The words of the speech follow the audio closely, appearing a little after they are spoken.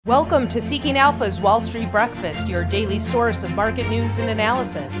Welcome to Seeking Alpha's Wall Street Breakfast, your daily source of market news and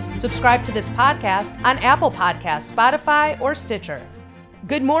analysis. Subscribe to this podcast on Apple Podcasts, Spotify, or Stitcher.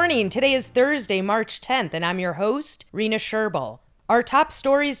 Good morning. Today is Thursday, March 10th, and I'm your host, Rena Sherbel. Our top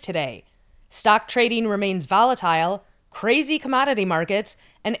stories today: stock trading remains volatile, crazy commodity markets,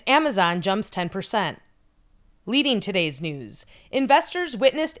 and Amazon jumps 10%. Leading today's news, investors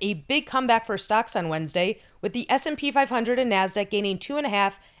witnessed a big comeback for stocks on Wednesday, with the S&P 500 and Nasdaq gaining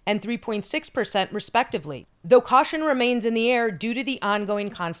 2.5% and 3.6% respectively, though caution remains in the air due to the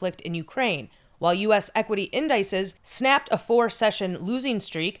ongoing conflict in Ukraine. While U.S. equity indices snapped a 4-session losing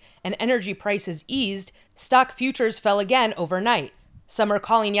streak and energy prices eased, stock futures fell again overnight. Some are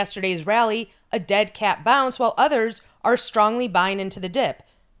calling yesterday's rally a dead cat bounce, while others are strongly buying into the dip.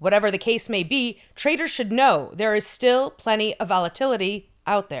 Whatever the case may be, traders should know there is still plenty of volatility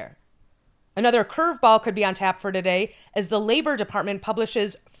out there. Another curveball could be on tap for today as the Labor Department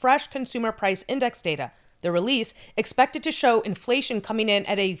publishes fresh consumer price index data. The release, expected to show inflation coming in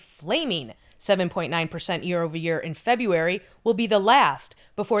at a flaming 7.9% year over year in February, will be the last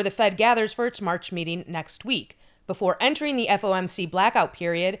before the Fed gathers for its March meeting next week. Before entering the FOMC blackout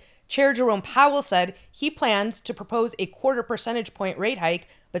period, Chair Jerome Powell said he plans to propose a 0.25 percentage point rate hike,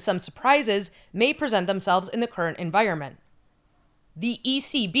 but some surprises may present themselves in the current environment. The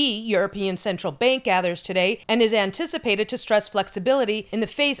ECB, European Central Bank, gathers today and is anticipated to stress flexibility in the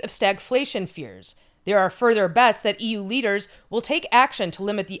face of stagflation fears. There are further bets that EU leaders will take action to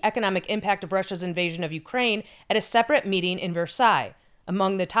limit the economic impact of Russia's invasion of Ukraine at a separate meeting in Versailles.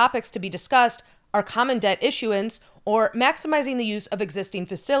 Among the topics to be discussed are common debt issuance or maximizing the use of existing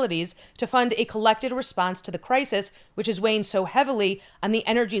facilities to fund a collected response to the crisis, which is weighing so heavily on the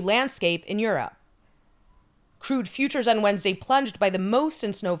energy landscape in Europe. Crude futures on Wednesday plunged by the most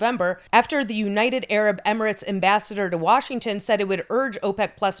since November after the United Arab Emirates ambassador to Washington said it would urge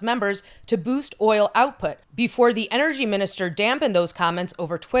OPEC Plus members to boost oil output before the energy minister dampened those comments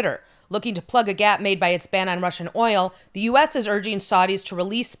over Twitter. Looking to plug a gap made by its ban on Russian oil, the U.S. is urging Saudis to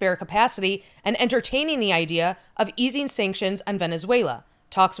release spare capacity and entertaining the idea of easing sanctions on Venezuela.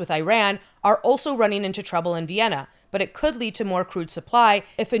 Talks with Iran are also running into trouble in Vienna, but it could lead to more crude supply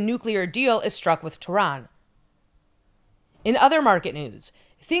if a nuclear deal is struck with Tehran. In other market news,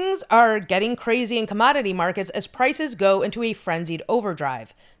 things are getting crazy in commodity markets as prices go into a frenzied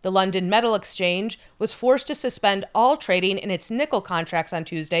overdrive. The London Metal Exchange was forced to suspend all trading in its nickel contracts on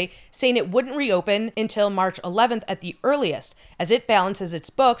Tuesday, saying it wouldn't reopen until March 11th at the earliest, as it balances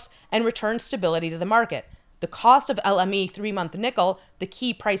its books and returns stability to the market. The cost of LME 3-month nickel, the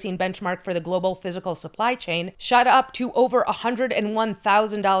key pricing benchmark for the global physical supply chain, shot up to over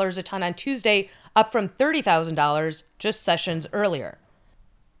 $101,000 a ton on Tuesday, up from $30,000 just sessions earlier.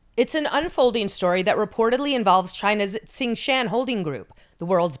 It's an unfolding story that reportedly involves China's Tsingshan Holding Group, the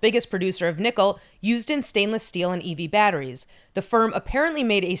world's biggest producer of nickel used in stainless steel and EV batteries. The firm apparently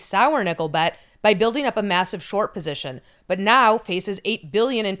made a sour nickel bet by building up a massive short position, but now faces $8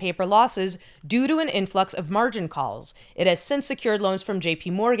 billion in paper losses due to an influx of margin calls. It has since secured loans from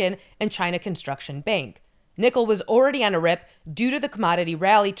JP Morgan and China Construction Bank. Nickel was already on a rip due to the commodity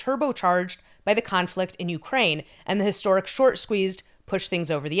rally turbocharged by the conflict in Ukraine, and the historic short squeeze pushed things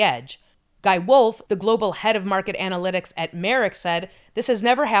over the edge. Guy Wolf, the global head of market analytics at Merrick, said, "This has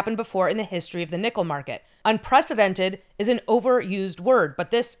never happened before in the history of the nickel market. Unprecedented is an overused word, but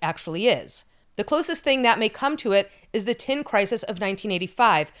this actually is." The closest thing that may come to it is the tin crisis of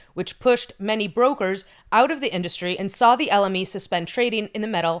 1985, which pushed many brokers out of the industry and saw the LME suspend trading in the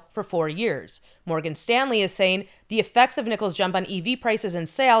metal for 4 years. Morgan Stanley is saying the effects of nickel's jump on EV prices and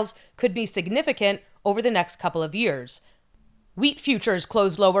sales could be significant over the next couple of years. Wheat futures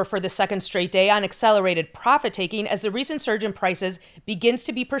closed lower for the second straight day on accelerated profit-taking as the recent surge in prices begins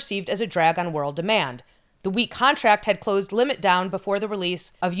to be perceived as a drag on world demand. The wheat contract had closed limit down before the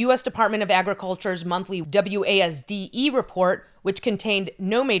release of U.S. Department of Agriculture's monthly WASDE report, which contained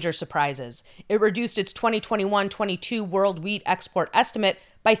no major surprises. It reduced its 2021-22 world wheat export estimate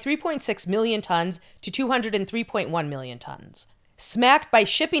by 3.6 million tons to 203.1 million tons. Smacked by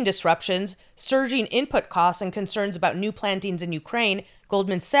shipping disruptions, surging input costs, and concerns about new plantings in Ukraine,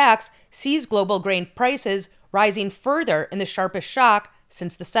 Goldman Sachs sees global grain prices rising further in the sharpest shock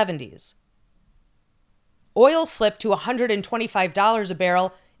since the 70s. Oil slipped to $125 a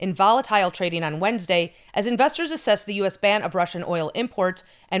barrel in volatile trading on Wednesday as investors assessed the U.S. ban of Russian oil imports,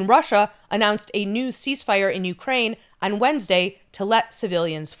 and Russia announced a new ceasefire in Ukraine on Wednesday to let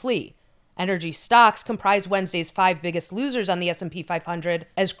civilians flee. Energy stocks comprised Wednesday's 5 biggest losers on the S&P 500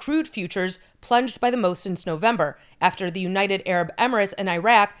 as crude futures plunged by the most since November, after the United Arab Emirates and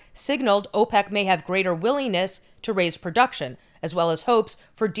Iraq signaled OPEC may have greater willingness to raise production, as well as hopes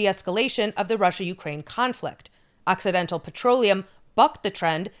for de-escalation of the Russia-Ukraine conflict. Occidental Petroleum bucked the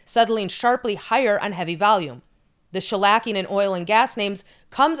trend, settling sharply higher on heavy volume. The shellacking in oil and gas names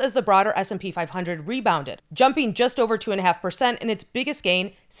comes as the broader S&P 500 rebounded, jumping just over 2.5% in its biggest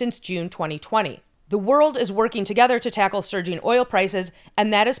gain since June 2020. The world is working together to tackle surging oil prices,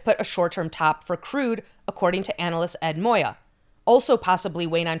 and that has put a short-term top for crude, according to analyst Ed Moya. Also possibly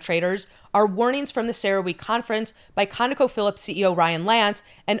weighing on traders are warnings from the CERAWeek conference by ConocoPhillips CEO Ryan Lance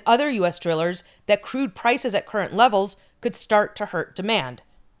and other U.S. drillers that crude prices at current levels could start to hurt demand.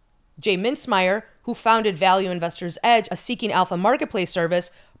 Jay Mintzmeyer, who founded Value Investors Edge, a Seeking Alpha marketplace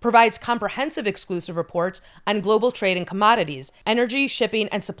service, provides comprehensive exclusive reports on global trade and commodities, energy, shipping,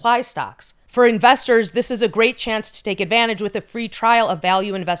 and supply stocks. For investors, this is a great chance to take advantage with a free trial of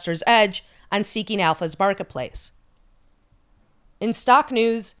Value Investors Edge on Seeking Alpha's marketplace. In stock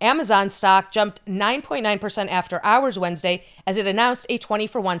news, Amazon stock jumped 9.9% after hours Wednesday as it announced a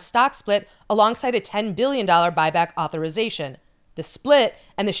 20-for-1 stock split alongside a $10 billion buyback authorization. The split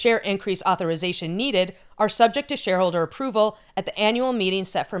and the share increase authorization needed are subject to shareholder approval at the annual meeting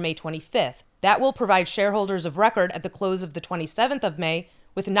set for May 25th. That will provide shareholders of record at the close of the 27th of May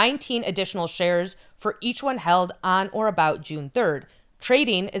with 19 additional shares for each one held on or about June 3rd.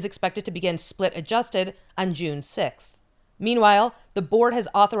 Trading is expected to begin split adjusted on June 6th. Meanwhile, the board has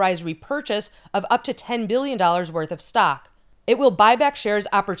authorized repurchase of up to $10 billion worth of stock. It will buy back shares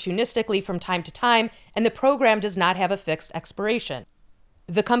opportunistically from time to time, and the program does not have a fixed expiration.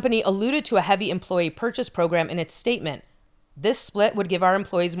 The company alluded to a heavy employee purchase program in its statement. This split would give our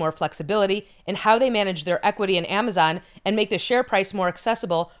employees more flexibility in how they manage their equity in Amazon and make the share price more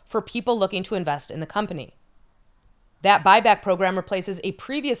accessible for people looking to invest in the company. That buyback program replaces a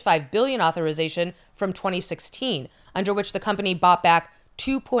previous $5 billion authorization from 2016, under which the company bought back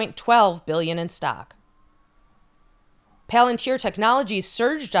 $2.12 billion in stock. Palantir Technologies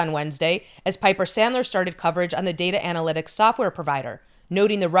surged on Wednesday as Piper Sandler started coverage on the data analytics software provider,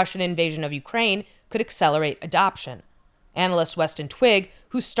 noting the Russian invasion of Ukraine could accelerate adoption. Analyst Weston Twigg,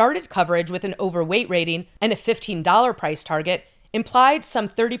 who started coverage with an overweight rating and a $15 price target, implied some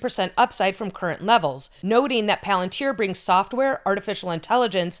 30% upside from current levels, noting that Palantir brings software, artificial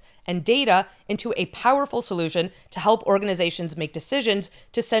intelligence, and data into a powerful solution to help organizations make decisions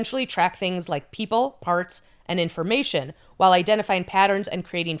to centrally track things like people, parts, and information, while identifying patterns and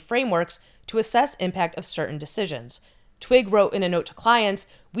creating frameworks to assess impact of certain decisions. Twigg wrote in a note to clients,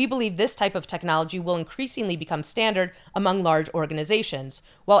 "We believe this type of technology will increasingly become standard among large organizations,"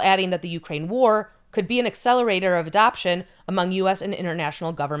 while adding that the Ukraine war could be an accelerator of adoption among U.S. and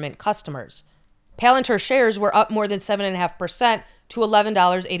international government customers. Palantir shares were up more than 7.5% to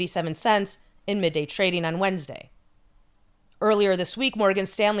 $11.87 in midday trading on Wednesday. Earlier this week, Morgan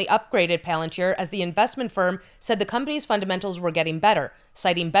Stanley upgraded Palantir as the investment firm said the company's fundamentals were getting better,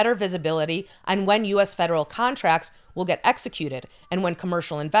 citing better visibility on when U.S. federal contracts will get executed and when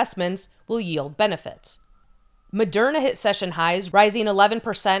commercial investments will yield benefits. Moderna hit session highs, rising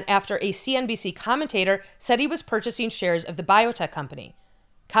 11% after a CNBC commentator said he was purchasing shares of the biotech company.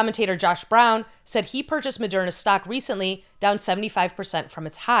 Commentator Josh Brown said he purchased Moderna stock recently, down 75% from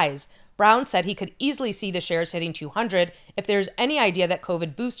its highs. Brown said he could easily see the shares hitting 200 if there's any idea that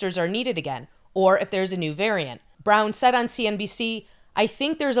COVID boosters are needed again, or if there's a new variant. Brown said on CNBC, "I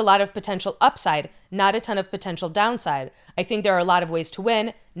think there's a lot of potential upside, not a ton of potential downside. I think there are a lot of ways to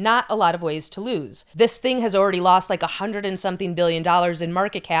win, not a lot of ways to lose. This thing has already lost like $100 and something billion in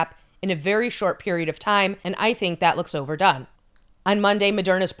market cap in a very short period of time, and I think that looks overdone." On Monday,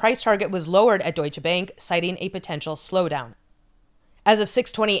 Moderna's price target was lowered at Deutsche Bank, citing a potential slowdown. As of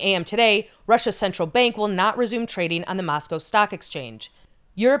 6:20 a.m. today, Russia's central bank will not resume trading on the Moscow Stock Exchange.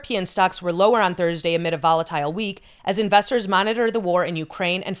 European stocks were lower on Thursday amid a volatile week as investors monitor the war in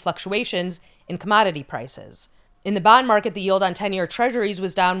Ukraine and fluctuations in commodity prices. In the bond market, the yield on 10-year treasuries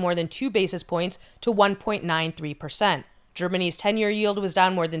was down more than 2 basis points to 1.93%. Germany's 10-year yield was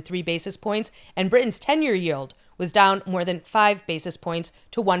down more than 3 basis points, and Britain's 10-year yield was down more than 5 basis points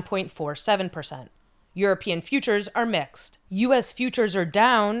to 1.47%. European futures are mixed. U.S. futures are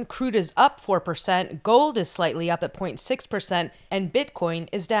down, crude is up 4%, gold is slightly up at 0.6%, and Bitcoin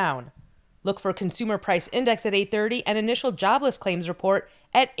is down. Look for Consumer Price Index at 8:30 and initial jobless claims report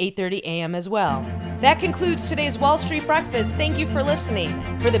at 8:30 a.m. as well. That concludes today's Wall Street Breakfast. Thank you for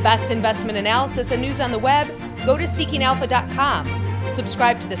listening. For the best investment analysis and news on the web, go to seekingalpha.com.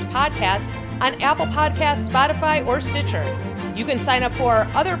 Subscribe to this podcast on Apple Podcasts, Spotify, or Stitcher. You can sign up for our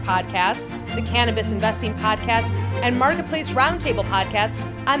other podcasts the Cannabis Investing Podcast, and Marketplace Roundtable Podcast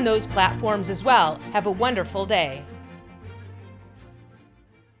on those platforms as well. Have a wonderful day.